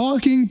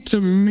talking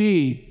to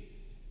me.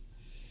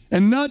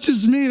 And not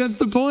just me, that's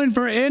the point.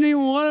 For any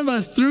one of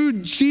us,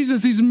 through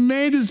Jesus, he's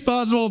made this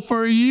possible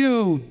for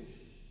you.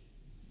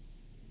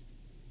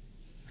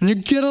 And you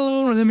get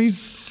alone with him, he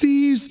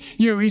sees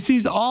you. He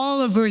sees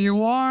all of who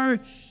you are.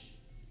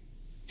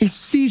 He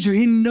sees you.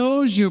 He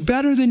knows you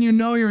better than you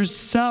know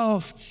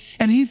yourself.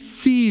 And he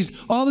sees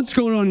all that's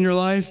going on in your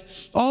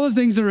life, all the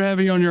things that are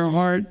heavy on your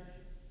heart.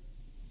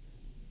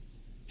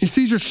 He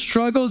sees your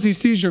struggles. He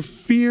sees your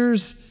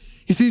fears.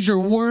 He sees your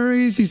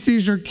worries. He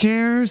sees your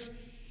cares.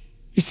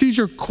 He sees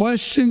your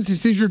questions. He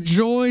sees your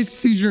joys. He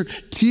sees your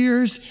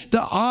tears.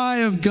 The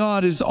eye of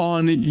God is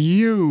on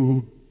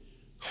you.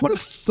 What a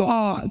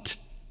thought.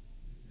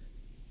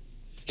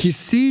 He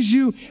sees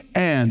you,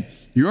 and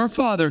your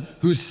Father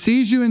who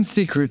sees you in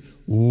secret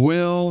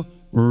will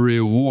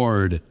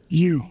reward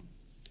you.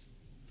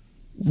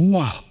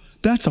 Wow,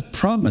 that's a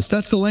promise.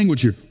 That's the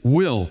language here.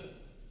 Will.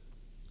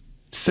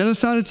 Set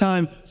aside a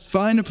time,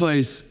 find a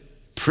place,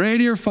 pray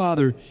to your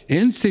Father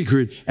in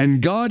secret,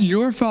 and God,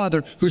 your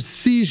Father who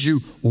sees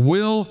you,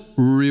 will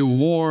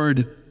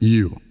reward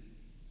you.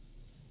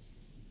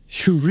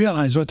 You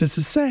realize what this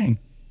is saying?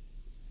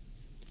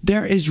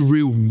 There is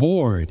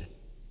reward,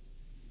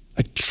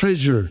 a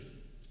treasure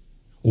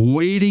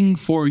waiting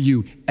for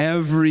you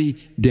every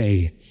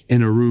day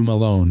in a room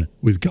alone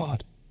with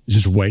God.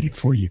 Just waiting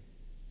for you.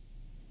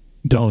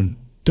 Don't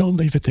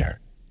leave it there.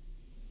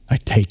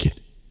 Take it.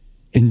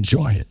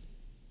 Enjoy it.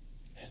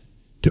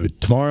 Do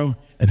it tomorrow,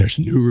 and there's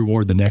a new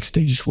reward the next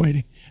day just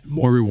waiting.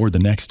 More reward the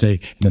next day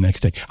and the next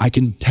day. I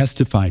can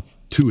testify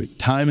to it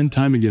time and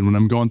time again when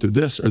I'm going through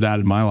this or that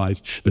in my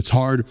life that's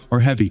hard or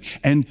heavy.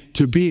 And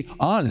to be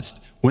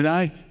honest, when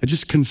I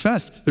just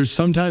confess, there's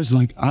sometimes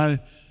like I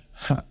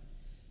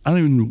don't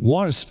even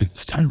want to spend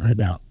this time right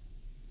now.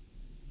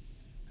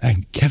 I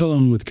get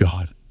alone with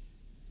God.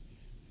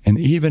 And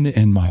even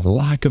in my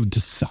lack of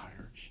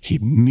desire, he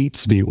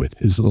meets me with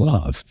his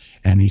love.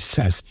 And he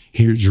says,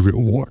 here's your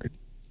reward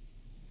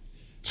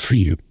for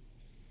you.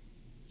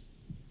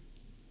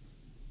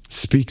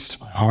 Speaks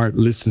to my heart,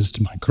 listens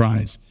to my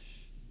cries.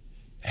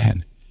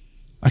 And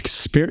I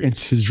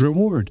experience his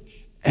reward.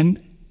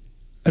 And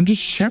I'm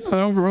just sharing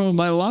over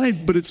my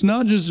life, but it's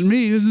not just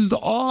me. This is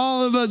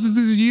all of us. This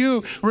is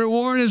you.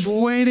 Reward is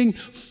waiting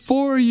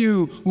for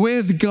you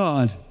with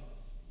God.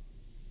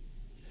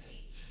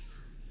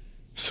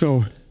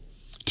 So,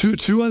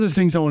 two other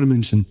things I want to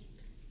mention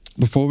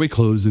before we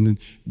close and then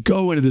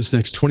go into this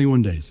next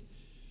 21 days.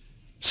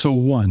 So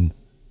one,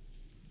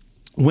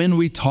 when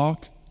we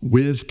talk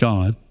with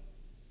God,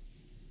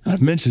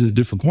 I've mentioned at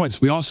different points,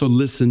 we also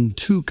listen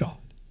to God.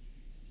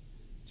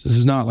 So this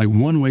is not like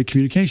one-way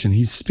communication.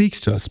 He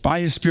speaks to us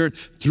by his Spirit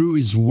through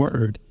his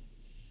word.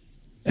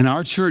 And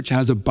our church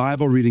has a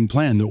Bible reading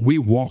plan that we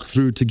walk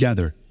through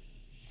together.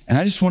 And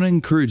I just want to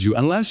encourage you,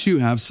 unless you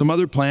have some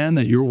other plan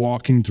that you're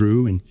walking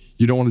through and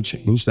you don't want to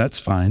change, that's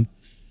fine.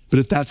 But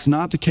if that's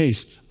not the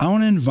case, I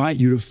want to invite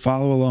you to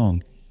follow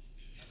along.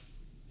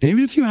 And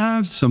even if you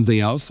have something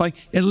else,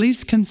 like at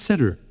least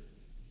consider.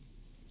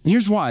 And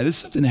here's why. This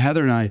is something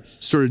Heather and I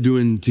started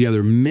doing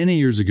together many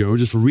years ago,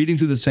 just reading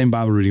through the same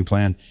Bible reading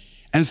plan.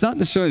 And it's not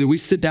necessarily that we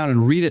sit down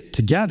and read it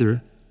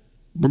together.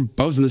 We're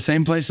both in the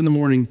same place in the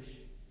morning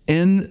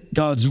in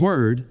God's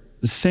word,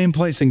 the same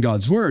place in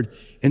God's word,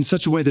 in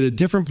such a way that at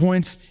different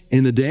points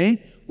in the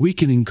day, we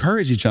can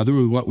encourage each other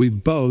with what we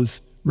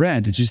both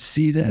read. Did you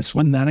see this?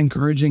 Wasn't that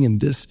encouraging in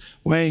this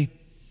way?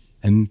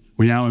 And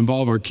we now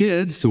involve our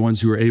kids, the ones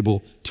who are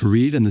able to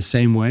read in the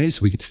same way,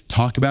 so we can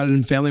talk about it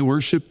in family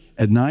worship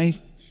at night.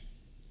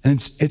 And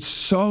it's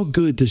so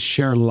good to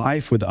share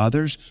life with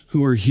others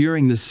who are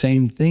hearing the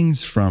same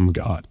things from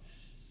God,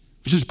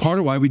 which is part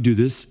of why we do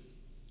this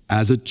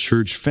as a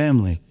church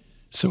family.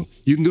 So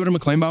you can go to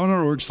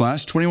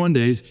mcleanbible.org/21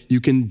 days.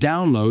 You can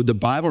download the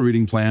Bible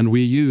reading plan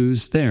we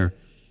use there.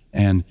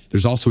 And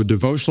there's also a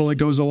devotional that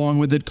goes along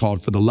with it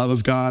called For the Love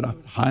of God. I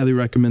would highly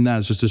recommend that.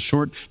 It's just a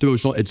short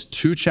devotional. It's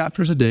 2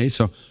 chapters a day,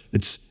 so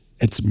it's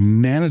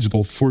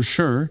manageable for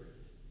sure.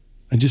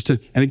 And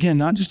again,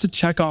 not just to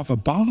check off a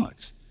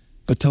box,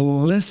 but to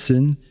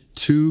listen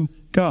to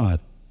God.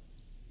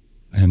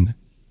 And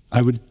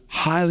I would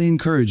highly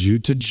encourage you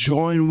to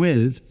join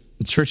with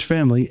the church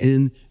family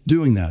in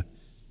doing that.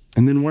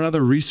 And then one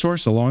other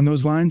resource along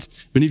those lines,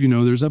 many of you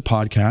know there's a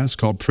podcast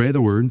called Pray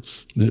the Word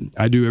that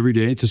I do every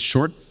day. It's a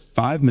short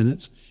 5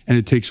 minutes, and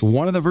it takes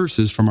one of the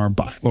verses from our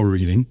Bible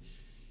reading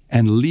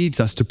and leads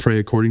us to pray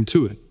according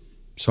to it.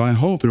 So I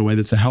hope in a way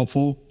that's a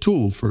helpful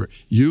tool for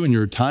you in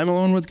your time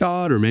alone with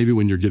God, or maybe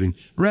when you're getting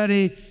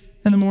ready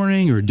in the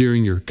morning, or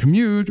during your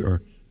commute,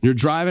 or you're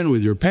driving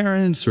with your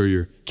parents or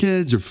your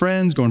kids or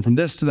friends, going from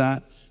this to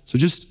that. So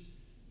just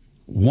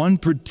one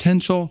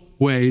potential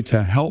way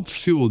to help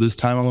fuel this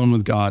time alone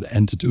with God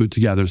and to do it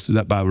together through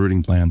that Bible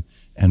reading plan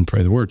and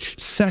pray the word.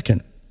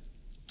 Second,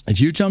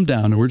 if you jump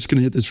down, and we're just going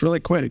to hit this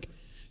really quick.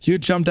 If you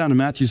jump down to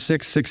Matthew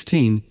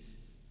 6:16,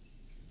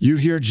 you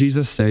hear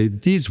Jesus say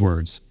these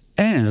words,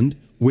 and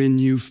when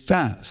you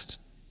fast.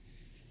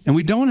 And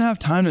we don't have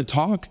time to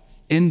talk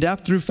in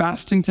depth through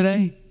fasting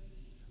today,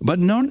 but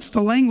notice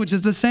the language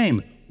is the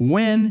same.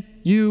 When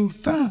you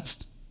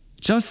fast,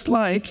 just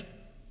like,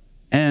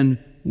 and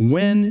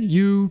when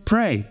you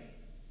pray.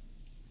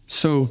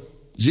 So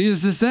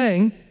Jesus is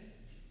saying,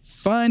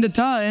 find a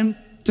time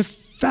to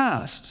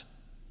fast.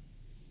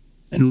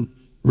 And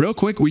real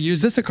quick, we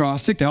use this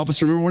acrostic to help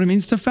us remember what it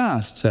means to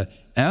fast. So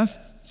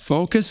F,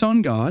 focus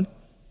on God,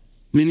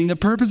 meaning the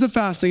purpose of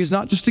fasting is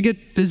not just to get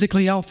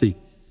physically healthy.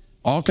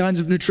 All kinds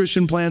of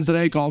nutrition plans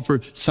today call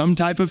for some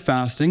type of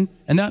fasting,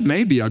 and that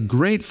may be a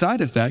great side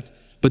effect,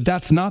 but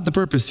that's not the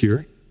purpose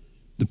here.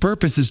 The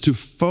purpose is to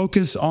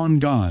focus on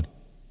God,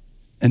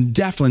 and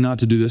definitely not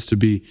to do this to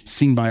be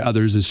seen by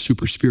others as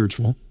super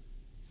spiritual,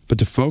 but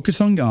to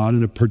focus on God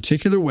in a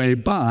particular way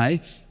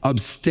by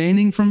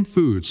abstaining from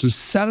food. So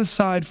set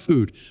aside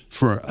food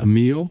for a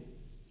meal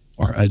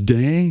or a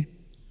day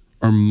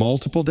or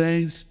multiple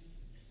days.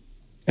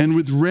 And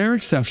with rare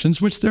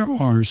exceptions, which there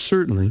are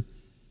certainly,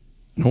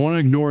 I don't want to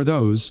ignore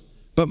those,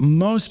 but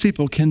most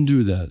people can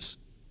do this.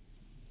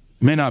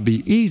 It may not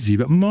be easy,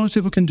 but most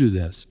people can do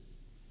this.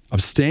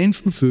 Abstain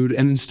from food,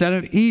 and instead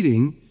of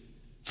eating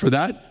for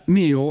that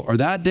meal or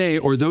that day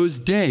or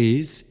those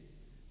days,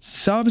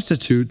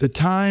 substitute the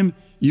time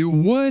you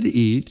would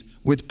eat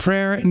with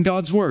prayer and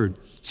God's word.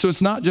 So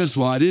it's not just,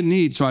 well, I didn't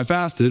eat, so I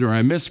fasted, or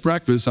I missed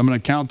breakfast, so I'm going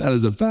to count that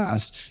as a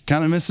fast.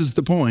 Kind of misses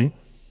the point.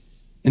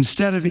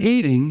 Instead of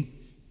eating,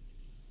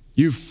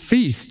 you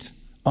feast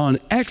on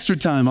extra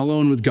time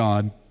alone with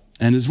God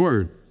and his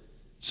word.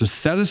 So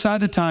set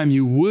aside the time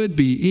you would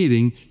be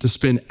eating to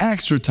spend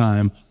extra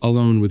time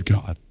alone with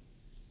God.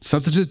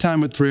 Substitute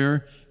time with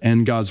prayer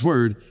and God's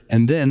word,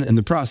 and then in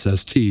the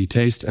process,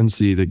 taste and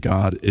see that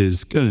God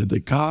is good,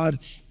 that God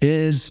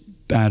is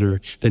better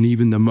than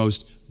even the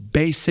most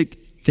basic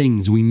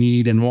things we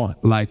need and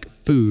want, like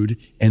food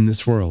in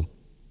this world.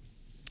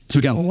 So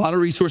we got a lot of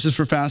resources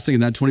for fasting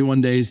in that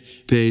 21 days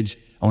page.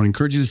 I want to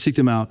encourage you to seek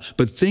them out,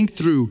 but think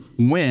through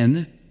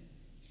when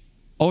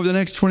over the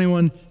next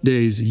 21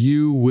 days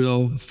you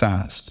will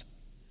fast,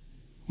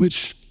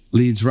 which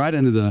leads right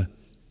into the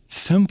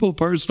simple,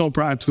 personal,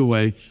 practical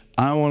way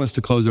I want us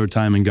to close our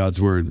time in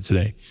God's word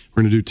today.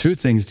 We're going to do 2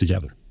 things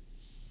together.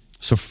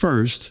 So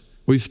first,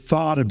 we've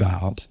thought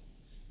about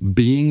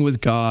being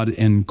with God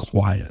in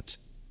quiet,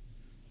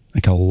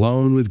 like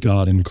alone with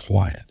God in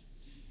quiet.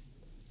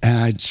 And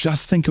I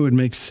just think it would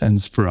make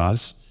sense for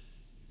us,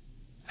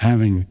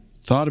 having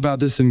thought about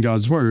this in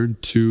God's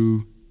word,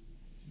 to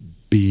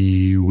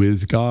be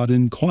with God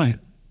in quiet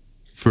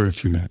for a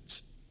few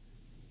minutes.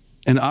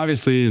 And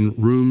obviously in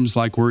rooms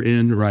like we're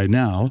in right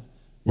now,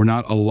 we're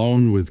not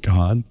alone with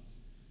God.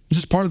 This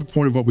is part of the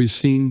point of what we've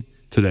seen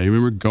today.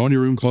 Remember, go in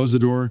your room, close the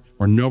door,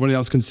 where nobody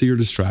else can see or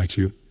distract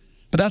you.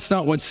 But that's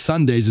not what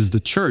Sundays as the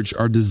church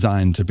are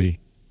designed to be.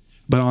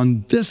 But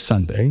on this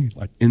Sunday,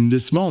 like in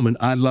this moment,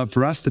 I'd love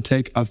for us to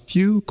take a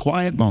few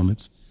quiet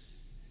moments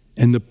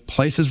in the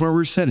places where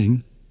we're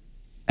sitting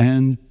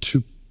and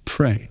to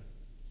pray.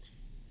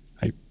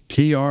 Like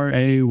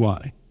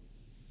P-R-A-Y.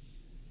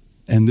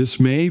 And this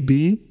may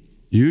be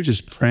you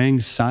just praying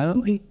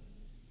silently,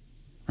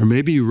 or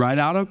maybe you write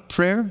out a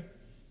prayer,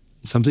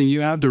 something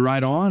you have to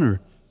write on,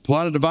 or pull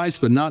out a device,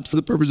 but not for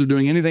the purpose of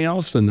doing anything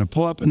else, but to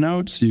pull up a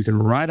note so you can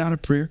write out a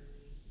prayer.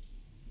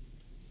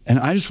 And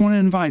I just want to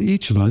invite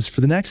each of us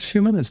for the next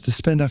few minutes to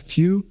spend a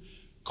few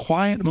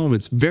quiet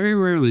moments. Very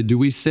rarely do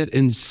we sit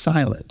in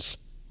silence.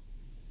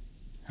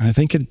 And I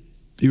think it'd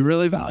be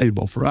really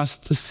valuable for us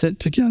to sit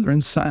together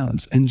in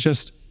silence and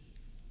just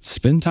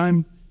spend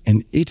time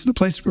in each of the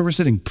places where we're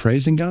sitting,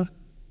 praising God,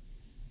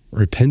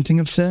 repenting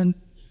of sin,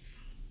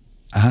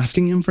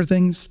 asking Him for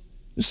things,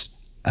 just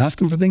ask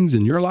Him for things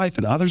in your life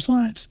and others'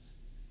 lives,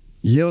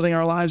 yielding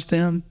our lives to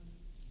Him.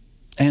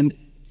 And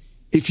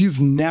if you've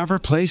never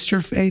placed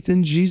your faith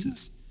in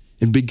Jesus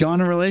and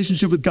begun a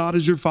relationship with God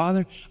as your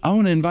Father, I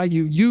want to invite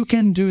you, you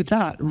can do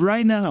that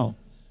right now.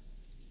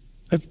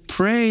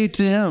 Pray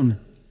to Him.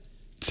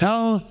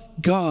 Tell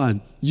God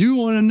you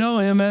want to know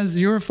Him as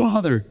your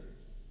Father.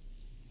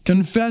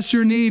 Confess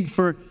your need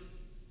for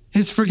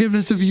His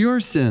forgiveness of your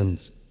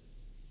sins.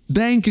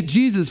 Thank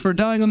Jesus for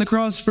dying on the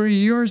cross for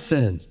your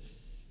sins.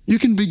 You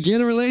can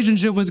begin a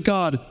relationship with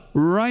God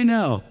right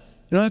now.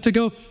 You don't have to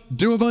go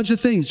do a bunch of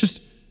things.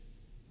 Just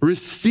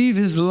receive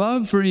His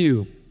love for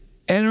you.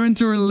 Enter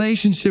into a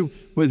relationship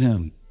with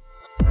Him.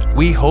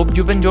 We hope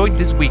you've enjoyed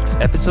this week's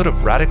episode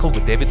of Radical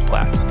with David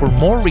Platt. For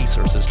more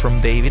resources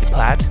from David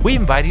Platt, we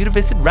invite you to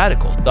visit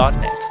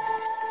radical.net.